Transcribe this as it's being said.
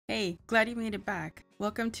Hey, glad you made it back.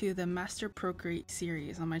 Welcome to the Master Procreate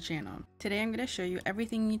series on my channel. Today I'm going to show you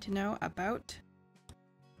everything you need to know about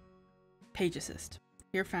Page Assist,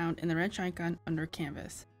 here found in the wrench icon under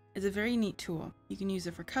Canvas. It's a very neat tool. You can use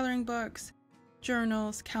it for coloring books,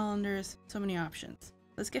 journals, calendars, so many options.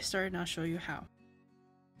 Let's get started and I'll show you how.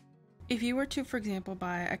 If you were to, for example,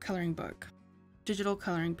 buy a coloring book, digital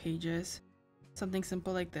coloring pages, something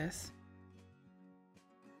simple like this.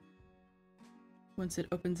 Once it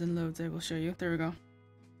opens and loads, I will show you. There we go.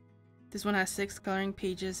 This one has 6 coloring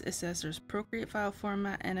pages. It says there's Procreate file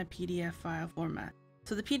format and a PDF file format.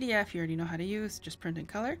 So the PDF you already know how to use, just print and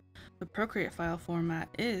color. The Procreate file format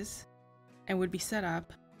is and would be set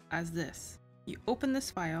up as this. You open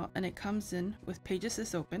this file and it comes in with Page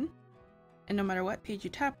Assist open, and no matter what page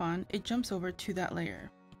you tap on, it jumps over to that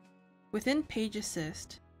layer. Within Page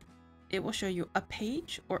Assist, it will show you a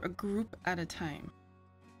page or a group at a time.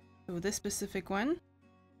 So this specific one,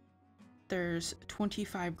 there's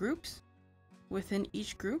 25 groups. Within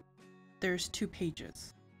each group, there's 2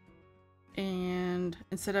 pages. And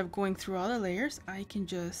instead of going through all the layers, I can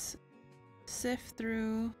just sift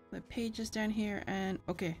through the pages down here and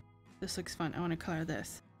okay, this looks fun. I want to color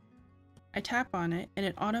this. I tap on it and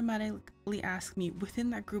it automatically asks me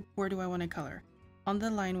within that group, where do I want to color? On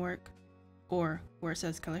the line work or where it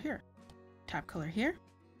says color here. Tap color here.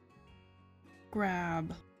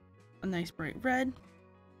 Grab a nice bright red.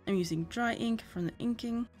 I'm using dry ink from the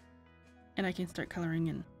inking and I can start coloring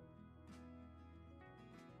in.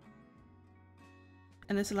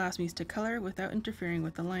 And this allows me to color without interfering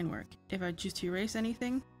with the line work. If I choose to erase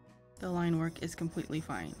anything, the line work is completely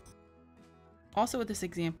fine. Also with this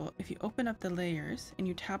example, if you open up the layers and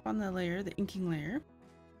you tap on the layer, the inking layer,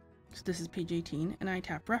 so this is page 18, and I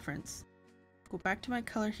tap reference, go back to my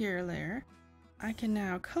color here layer, I can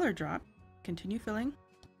now color drop, continue filling,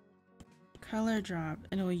 color drop,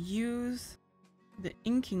 and it will use the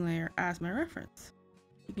inking layer as my reference.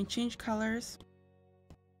 You can change colors.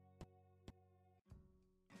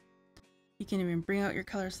 You can even bring out your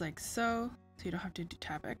colors like so you don't have to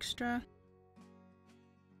tap extra.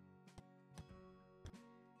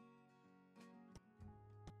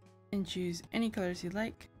 And choose any colors you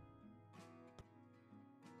like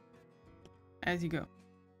as you go.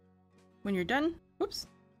 When you're done, whoops.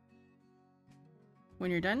 When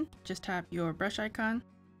you're done, just tap your brush icon,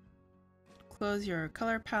 close your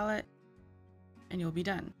color palette, and you'll be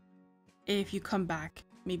done. If you come back,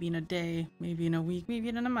 maybe in a day, maybe in a week, maybe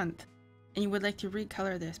in a month, and you would like to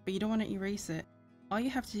recolor this, but you don't want to erase it, all you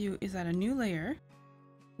have to do is add a new layer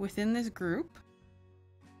within this group.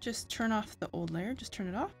 Just turn off the old layer, just turn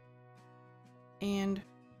it off, and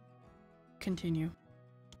continue.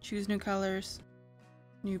 Choose new colors,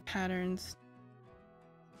 new patterns,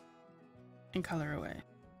 and color away.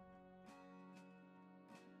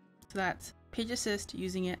 So that's Page Assist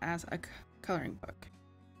using it as a coloring book.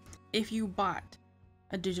 If you bought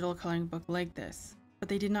a digital coloring book like this, but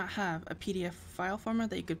they did not have a PDF file format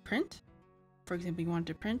that you could print, for example, you wanted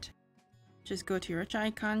to print, just go to your wrench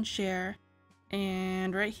icon, share,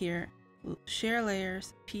 and right here, share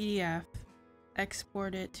layers, PDF,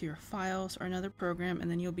 export it to your files or another program,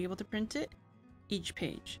 and then you'll be able to print it each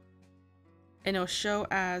page. And it'll show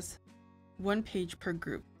as 1 page per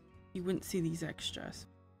group. You wouldn't see these extras.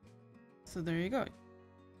 So there you go.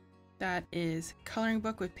 That is coloring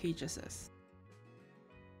book with Page Assist.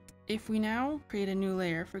 If we now create a new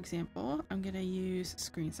layer, for example, I'm going to use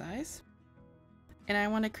screen size, and I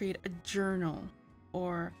want to create a journal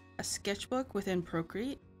or a sketchbook within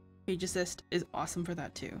Procreate. Page Assist is awesome for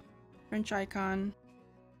that too. Wrench icon,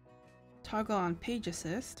 toggle on Page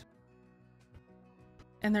Assist,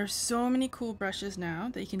 and there's so many cool brushes now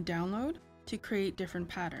that you can download to create different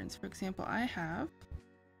patterns. For example, I have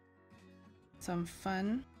some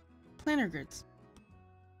fun planner grids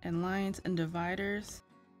and lines and dividers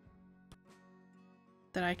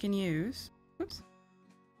that I can use. Oops.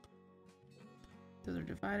 Those are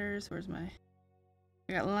dividers. Where's my...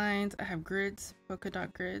 I got lines. I have grids, polka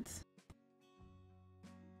dot grids.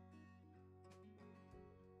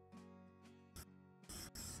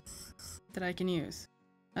 That I can use.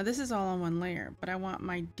 Now this is all on 1 layer, but I want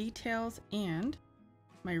my details and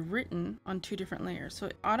my written on 2 different layers. So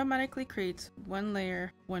it automatically creates 1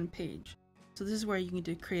 layer, 1 page. So this is where you need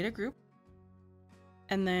to create a group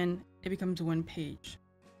and then it becomes 1 page.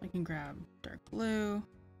 I can grab dark blue,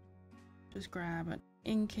 just grab an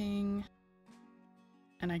inking,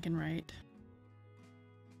 and I can write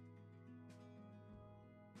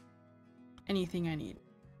anything I need.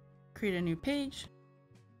 Create a new page.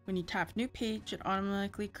 When you tap new page, it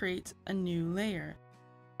automatically creates a new layer.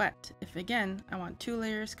 But if again, I want 2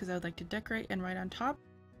 layers because I would like to decorate and write on top,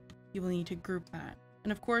 you will need to group that.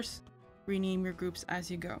 And of course, rename your groups as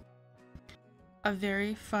you go. A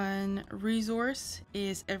very fun resource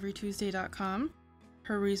is everytuesday.com.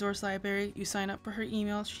 Her resource library, you sign up for her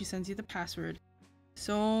email, she sends you the password.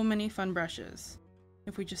 So many fun brushes.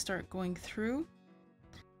 If we just start going through,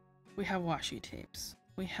 we have washi tapes,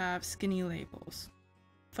 we have skinny labels,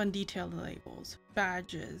 fun detailed labels,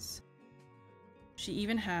 badges. She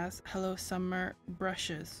even has Hello Summer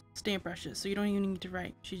brushes, stamp brushes, so you don't even need to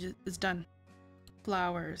write. She just is done.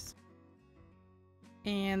 Flowers.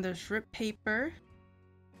 And there's rip paper,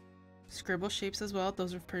 scribble shapes as well.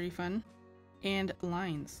 Those are pretty fun. And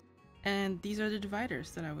lines. And these are the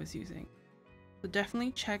dividers that I was using. So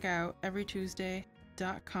definitely check out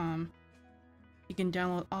everytuesday.com. You can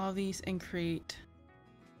download all these and create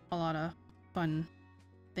a lot of fun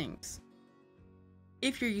things.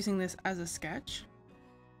 If you're using this as a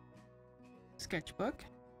sketchbook,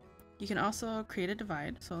 you can also create a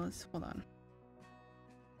divide. So let's hold on.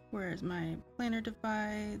 Where's my planner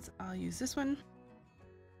divides? I'll use this one.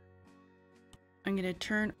 I'm going to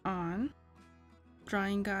turn on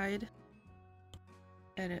drawing guide,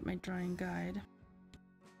 edit my drawing guide.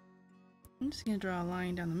 I'm just going to draw a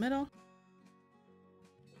line down the middle,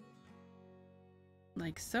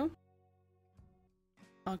 like so.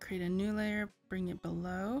 I'll create a new layer, bring it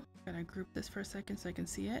below. Gotta group this for a second so I can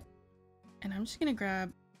see it. And I'm just going to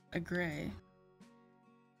grab a gray.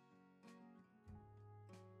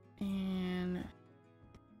 And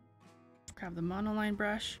grab the monoline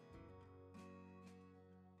brush.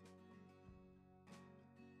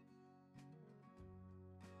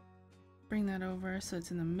 Bring that over so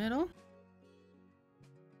it's in the middle.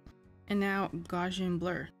 And now Gaussian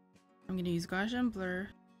blur. I'm going to use Gaussian blur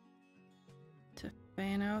to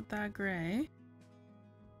fan out that gray.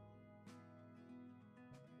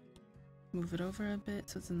 Move it over a bit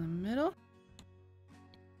so it's in the middle.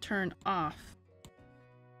 Turn off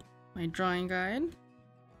my drawing guide.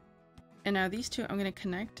 And now these two I'm going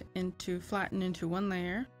to flatten into one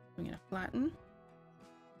layer. I'm going to flatten.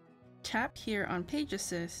 Tap here on Page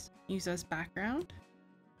Assist, use as background.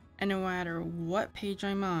 And no matter what page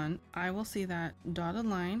I'm on, I will see that dotted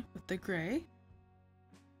line with the gray.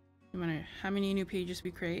 No matter how many new pages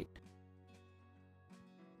we create.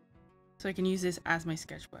 So I can use this as my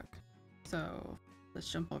sketchbook. So let's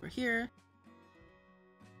jump over here.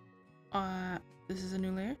 This is a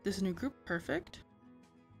new layer. This is a new group. Perfect.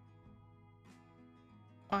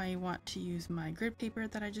 I want to use my grid paper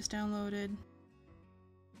that I just downloaded.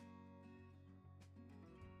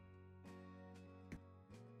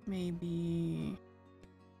 Maybe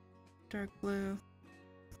dark blue.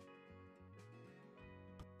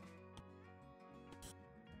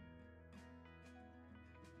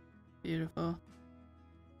 Beautiful.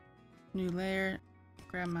 New layer.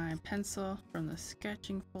 Grab my pencil from the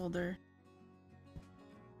sketching folder.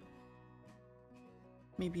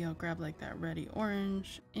 Maybe I'll grab like that reddy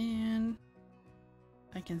orange and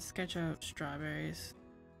I can sketch out strawberries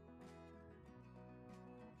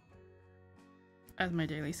as my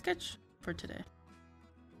daily sketch for today.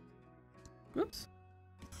 Whoops.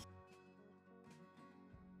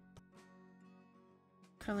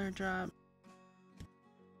 Color drop.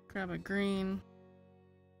 Grab a green.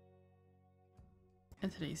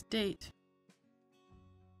 And today's date.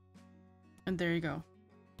 And there you go.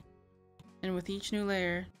 And with each new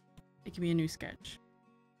layer, it can be a new sketch.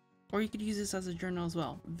 Or you could use this as a journal as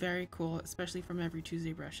well. Very cool, especially from Every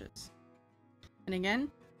Tuesday brushes. And again,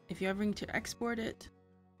 if you ever need to export it,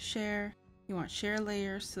 share, you want share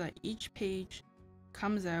layers so that each page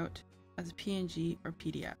comes out as a PNG or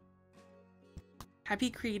PDF. Happy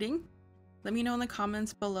creating! Let me know in the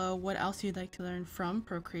comments below what else you'd like to learn from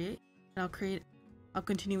Procreate. And I'll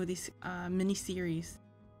continue with these mini series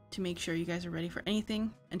to make sure you guys are ready for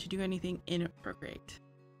anything and to do anything in Procreate.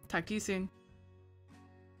 Talk to you soon.